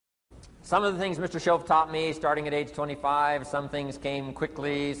Some of the things Mr. Shelf taught me starting at age 25, some things came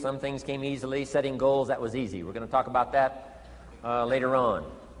quickly, some things came easily. Setting goals, that was easy. We're going to talk about that later on.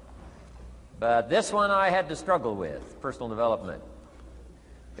 But this one I had to struggle with, personal development.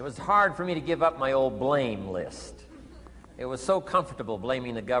 It was hard for me to give up my old blame list. It was so comfortable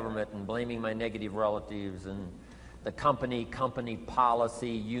blaming the government and blaming my negative relatives and the company policy,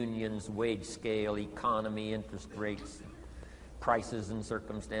 unions, wage scale, economy, interest rates, prices and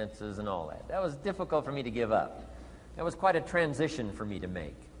circumstances and all that. That was difficult for me to give up. That was quite a transition for me to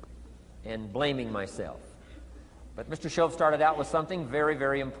make, and blaming myself. But Mr. Shelf started out with something very,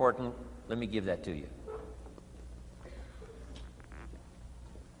 very important. Let me give that to you.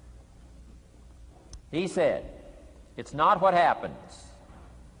 He said, it's not what happens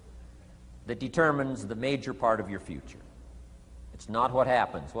that determines the major part of your future. It's not what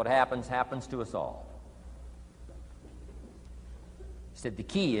happens. What happens, happens to us all. He said the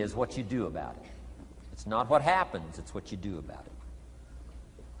key is what you do about it. It's not what happens, it's what you do about it.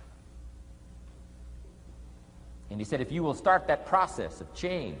 And he said if you will start that process of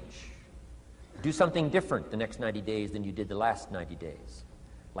change, do something different the next 90 days than you did the last 90 days,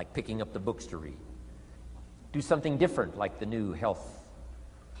 like picking up the books to read. Do something different like the new health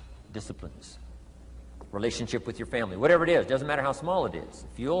disciplines, relationship with your family, whatever it is, doesn't matter how small it is.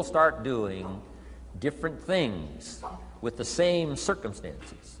 If you'll start doing different things with the same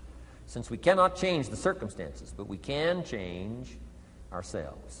circumstances, since we cannot change the circumstances, but we can change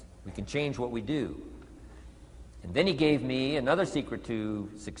ourselves. We can change what we do. And then he gave me another secret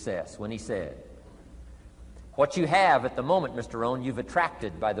to success when he said, what you have at the moment, Mr. Rohn, you've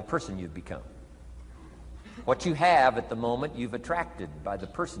attracted by the person you've become. What you have at the moment, you've attracted by the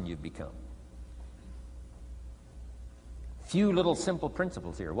person you've become. Few little simple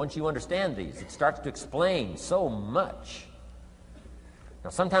principles here. Once you understand these, it starts to explain so much.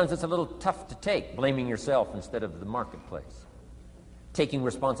 Now, sometimes it's a little tough to take, blaming yourself instead of the marketplace, taking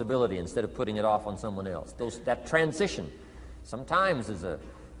responsibility instead of putting it off on someone else. That transition sometimes is a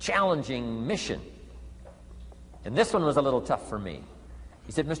challenging mission. And this one was a little tough for me.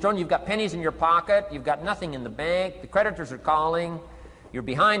 He said, Mr. Rohn, you've got pennies in your pocket, you've got nothing in the bank, the creditors are calling, you're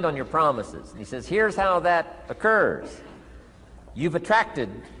behind on your promises. And he says, here's how that occurs. You've attracted,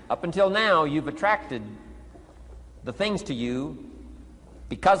 up until now, you've attracted the things to you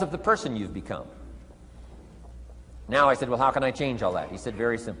because of the person you've become. Now I said, well, how can I change all that? He said,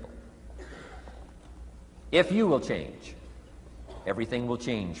 very simple. If you will change, everything will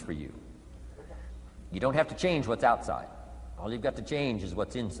change for you. You don't have to change what's outside. All you've got to change is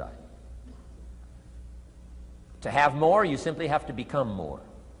what's inside. To have more, you simply have to become more.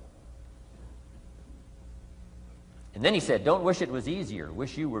 And then he said, don't wish it was easier,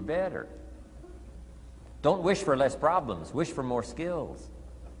 wish you were better. Don't wish for less problems, wish for more skills.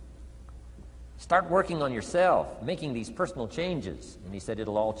 Start working on yourself, making these personal changes. And he said,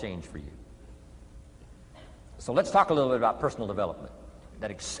 it'll all change for you. So let's talk a little bit about personal development,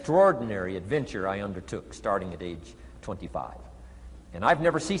 that extraordinary adventure I undertook starting at age 25. And I've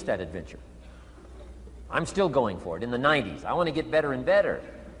never ceased that adventure. I'm still going for it in the 90s. I want to get better and better.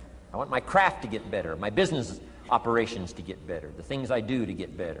 I want my craft to get better, my business operations to get better, the things I do to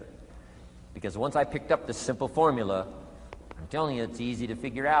get better. Because once I picked up this simple formula, I'm telling you, it's easy to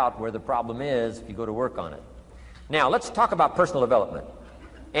figure out where the problem is if you go to work on it. Now, let's talk about personal development.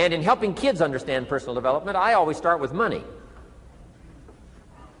 And in helping kids understand personal development, I always start with money.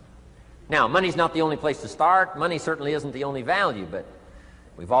 Now, money's not the only place to start. Money certainly isn't the only value, but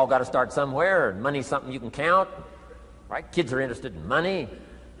we've all got to start somewhere, and money's something you can count, right? Kids are interested in money,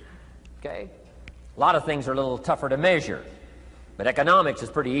 okay? A lot of things are a little tougher to measure, but economics is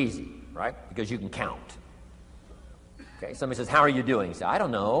pretty easy, right? Because you can count. Okay, somebody says, how are you doing? You say, I don't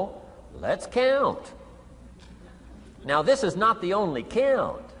know. Let's count. Now, this is not the only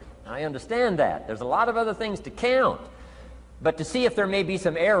count. I understand that. There's a lot of other things to count. But to see if there may be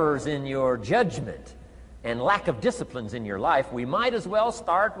some errors in your judgment and lack of disciplines in your life, we might as well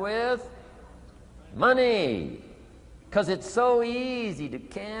start with money, because it's so easy to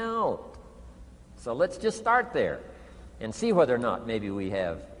count. So let's just start there and see whether or not maybe we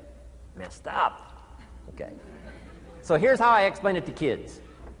have messed up. Okay. So here's how I explain it to kids.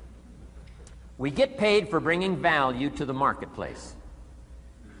 We get paid for bringing value to the marketplace.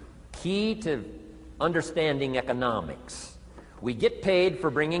 Key to understanding economics. We get paid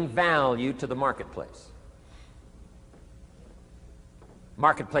for bringing value to the marketplace.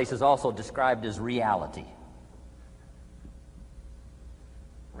 Marketplace is also described as reality.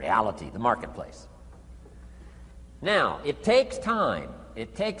 Reality, the marketplace. Now, it takes time.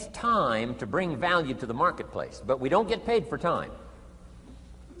 It takes time to bring value to the marketplace, but we don't get paid for time.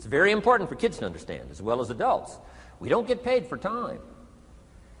 It's very important for kids to understand, as well as adults. We don't get paid for time.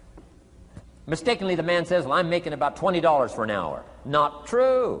 Mistakenly, the man says, well, I'm making about $20 for an hour. Not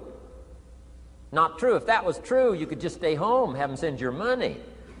true. Not true. If that was true, you could just stay home, have them send your money.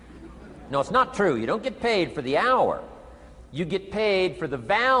 No, it's not true. You don't get paid for the hour. You get paid for the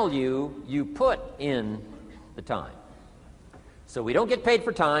value you put in the time. So we don't get paid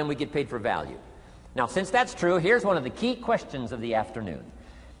for time, we get paid for value. Now, since that's true, here's one of the key questions of the afternoon.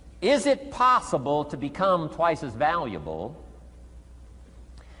 Is it possible to become twice as valuable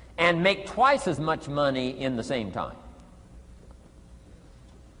and make twice as much money in the same time?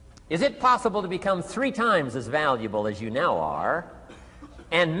 Is it possible to become 3 times as valuable as you now are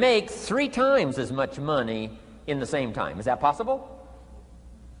and make 3 times as much money in the same time? Is that possible?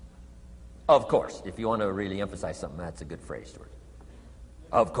 Of course. If you want to really emphasize something, that's a good phrase, Stuart.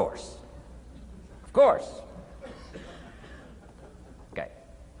 Of course. Of course. Okay.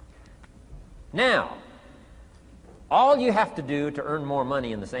 Now, all you have to do to earn more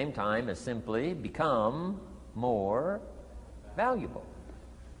money in the same time is simply become more valuable.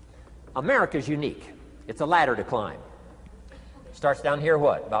 America's unique. It's a ladder to climb. Starts down here,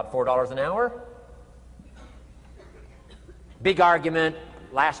 what, about $4 an hour? Big argument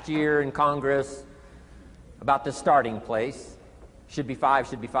last year in Congress about the starting place. Should be 5,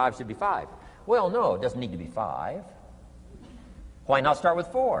 should be 5, should be 5. Well, no, it doesn't need to be 5. Why not start with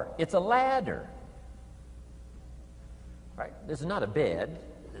 4? It's a ladder. Right? This is not a bed.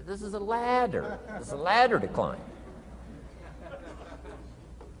 This is a ladder. This is a ladder to climb.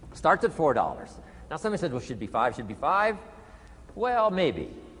 Starts at $4. Now somebody said, well, should be 5, should be 5. Well, maybe.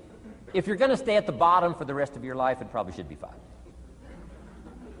 If you're going to stay at the bottom for the rest of your life, it probably should be 5.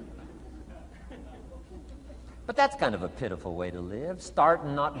 But that's kind of a pitiful way to live. Start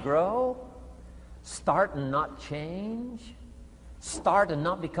and not grow. Start and not change. Start and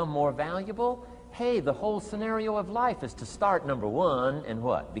not become more valuable. Hey, the whole scenario of life is to start, number 1, and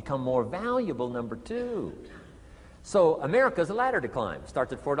what? Become more valuable, number 2. So America's a ladder to climb.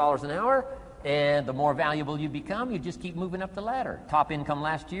 Starts at $4 an hour, and the more valuable you become, you just keep moving up the ladder. Top income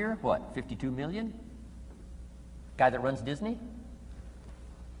last year, what, 52 million? Guy that runs Disney?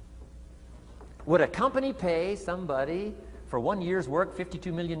 Would a company pay somebody for 1 year's work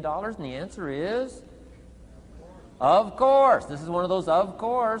 $52 million? And the answer is, of course. This is one of those of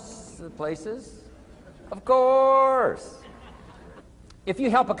course places. Of course. If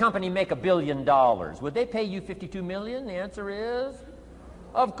you help a company make $1 billion, would they pay you $52 million? The answer is,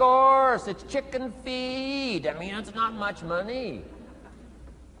 of course. It's chicken feed. I mean, it's not much money.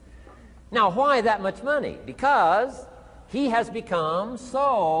 Now, why that much money? Because he has become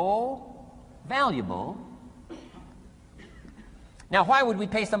so valuable. Now, why would we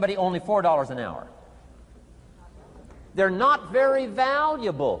pay somebody only $4 an hour? They're not very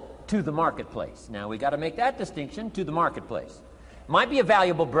valuable to the marketplace. Now, we got to make that distinction, to the marketplace. Might be a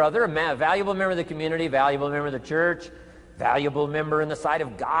valuable brother, a valuable member of the community, valuable member of the church, valuable member in the sight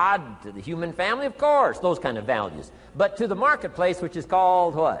of God, to the human family, of course, those kind of values. But to the marketplace, which is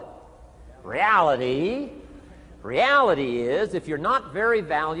called what? Reality. Reality is, if you're not very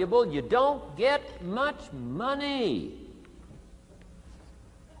valuable, you don't get much money.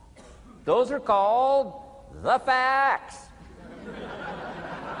 Those are called the facts.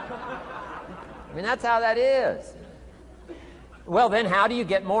 I mean, that's how that is. Well, then, how do you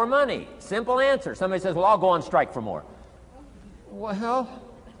get more money? Simple answer. Somebody says, well, I'll go on strike for more. Well,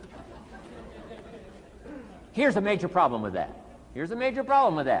 here's a major problem with that. Here's a major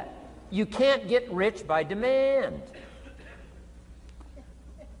problem with that. You can't get rich by demand.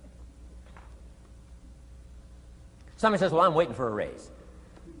 Somebody says, well, I'm waiting for a raise.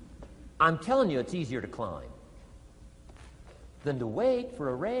 I'm telling you, it's easier to climb than to wait for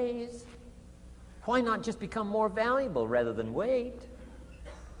a raise. Why not just become more valuable rather than wait?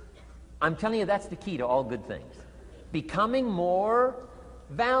 I'm telling you, that's the key to all good things. Becoming more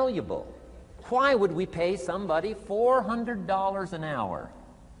valuable. Why would we pay somebody $400 an hour?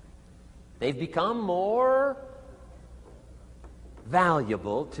 They've become more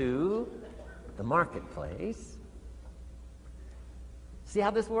valuable to the marketplace. See how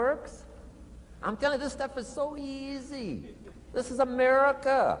this works? I'm telling you, this stuff is so easy. This is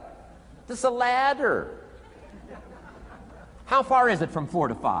America. This is a ladder. How far is it from 4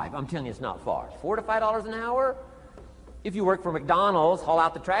 to 5? I'm telling you, it's not far. $4 to $5 an hour? If you work for McDonald's, haul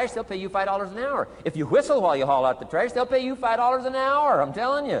out the trash, they'll pay you $5 an hour. If you whistle while you haul out the trash, they'll pay you $5 an hour. I'm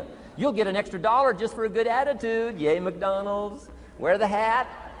telling you. You'll get an extra $1 just for a good attitude. Yay, McDonald's. Wear the hat.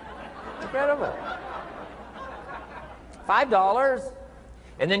 Incredible. $5.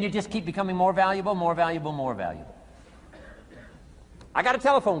 And then you just keep becoming more valuable, more valuable, more valuable. I got a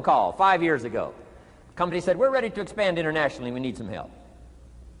telephone call 5 years ago. The company said, we're ready to expand internationally. We need some help.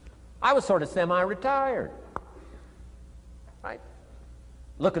 I was sort of semi-retired, right?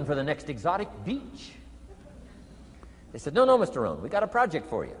 Looking for the next exotic beach. They said, no, Mr. Rohn, we got a project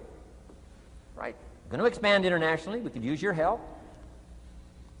for you, right? We're going to expand internationally. We could use your help.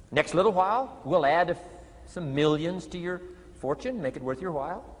 Next little while, we'll add some millions to your fortune, make it worth your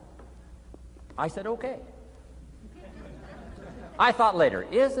while. I said, okay. I thought later,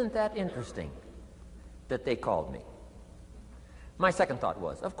 isn't that interesting that they called me? My second thought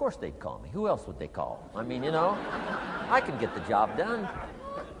was, of course they'd call me. Who else would they call? I mean, you know, I can get the job done.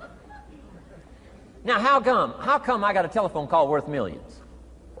 Now, how come I got a telephone call worth millions?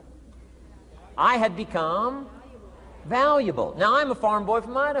 I had become valuable. Now, I'm a farm boy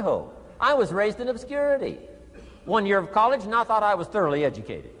from Idaho. I was raised in obscurity. 1 year of college, and I thought I was thoroughly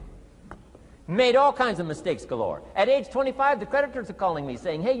educated. Made all kinds of mistakes galore. At age 25, the creditors are calling me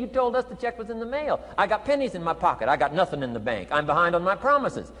saying, hey, you told us the check was in the mail. I got pennies in my pocket. I got nothing in the bank. I'm behind on my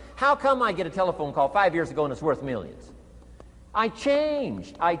promises. How come I get a telephone call 5 years ago and it's worth millions? I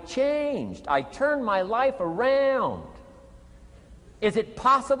changed. I turned my life around. Is it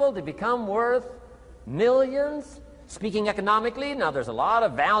possible to become worth millions? Speaking economically, now there's a lot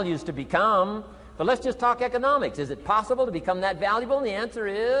of values to become, but let's just talk economics. Is it possible to become that valuable? And the answer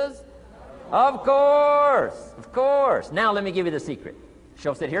is, of course, of course. Now let me give you the secret.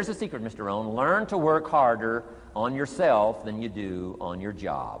 Shoaff said, here's the secret, Mr. Rohn. Learn to work harder on yourself than you do on your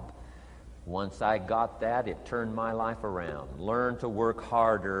job. Once I got that, it turned my life around. Learn to work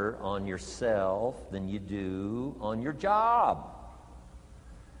harder on yourself than you do on your job.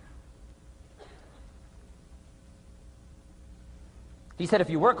 He said,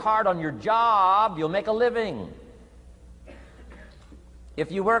 if you work hard on your job, you'll make a living.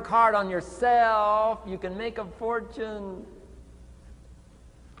 If you work hard on yourself, you can make a fortune.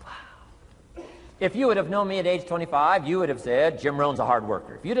 Wow. If you would have known me at age 25, you would have said, Jim Rohn's a hard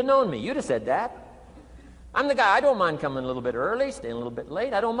worker. If you'd have known me, you'd have said that. I'm the guy, I don't mind coming a little bit early, staying a little bit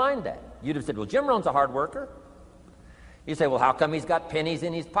late. I don't mind that. You'd have said, well, Jim Rohn's a hard worker. You say, well, how come he's got pennies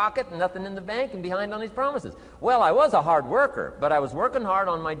in his pocket and nothing in the bank and behind on his promises? Well, I was a hard worker, but I was working hard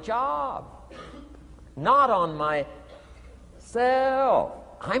on my job, not on myself.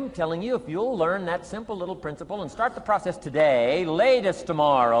 I'm telling you, if you'll learn that simple little principle and start the process today, latest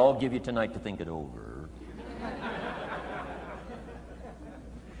tomorrow, I'll give you tonight to think it over.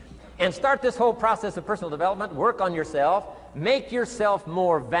 And start this whole process of personal development, work on yourself, make yourself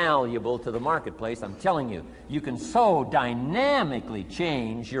more valuable to the marketplace. I'm telling you, you can so dynamically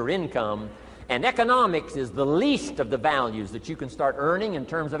change your income, and economics is the least of the values that you can start earning in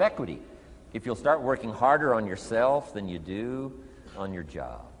terms of equity if you'll start working harder on yourself than you do on your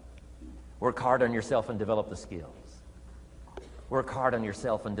job. Work hard on yourself and develop the skills. Work hard on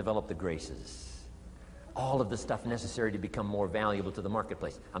yourself and develop the graces. All of the stuff necessary to become more valuable to the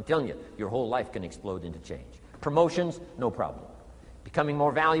marketplace. I'm telling you, your whole life can explode into change. Promotions, no problem. Becoming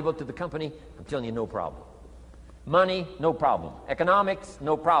more valuable to the company, I'm telling you, no problem. Money, no problem. Economics,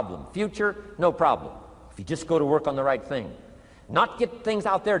 no problem. Future, no problem. If you just go to work on the right thing. Not get things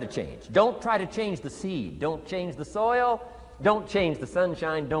out there to change. Don't try to change the seed. Don't change the soil. Don't change the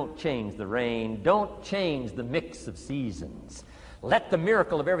sunshine. Don't change the rain. Don't change the mix of seasons. Let the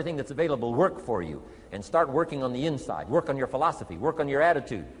miracle of everything that's available work for you, and start working on the inside. Work on your philosophy. Work on your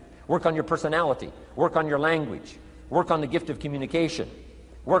attitude. Work on your personality. Work on your language. Work on the gift of communication.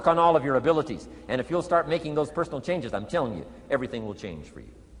 Work on all of your abilities. And if you'll start making those personal changes, I'm telling you, everything will change for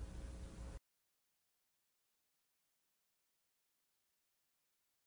you.